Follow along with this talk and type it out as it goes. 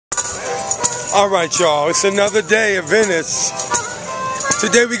All right, y'all. It's another day at Venice.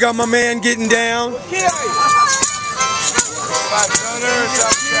 Today we got my man getting down.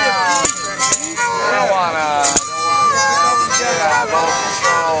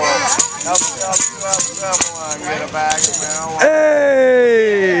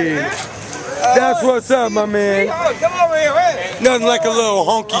 Hey! That's what's up, my man. Nothing like a little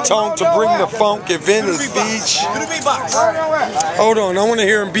honky tonk to bring the funk at Venice Beach. Hold on, I want to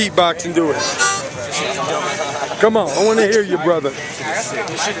hear him beatbox and do it. Come on, I want to hear you, brother.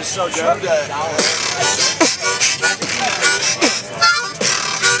 This shit is so good.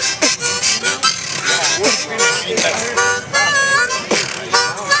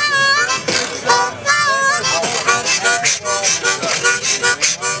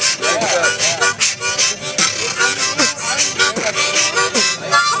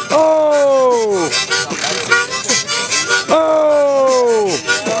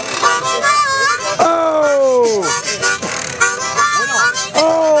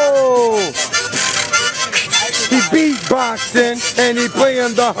 Beatboxing and he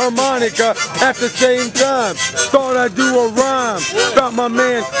playing the harmonica at the same time. Thought I'd do a rhyme about my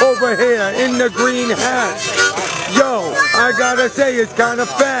man over here in the green hat. Yo, I gotta say it's kinda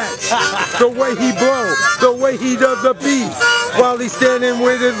fat. The way he blow, the way he does the beat, while he's standing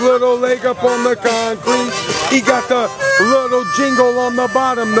with his little leg up on the concrete. He got the little jingle on the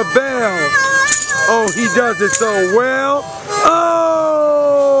bottom, the bell. Oh, he does it so well. Oh!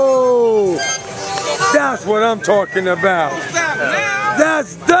 That's what I'm talking about.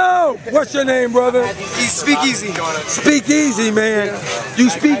 That's dope. What's your name, brother? Speak Easy. Speak Easy, man. You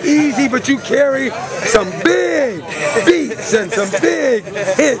speak easy, but you carry some big beats and some big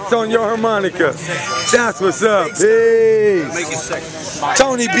hits on your harmonica. That's what's up. Peace.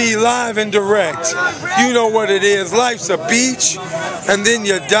 Tony B live and direct. You know what it is. Life's a beach, and then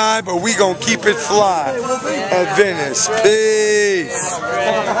you die, but we gonna keep it fly at Venice. Peace.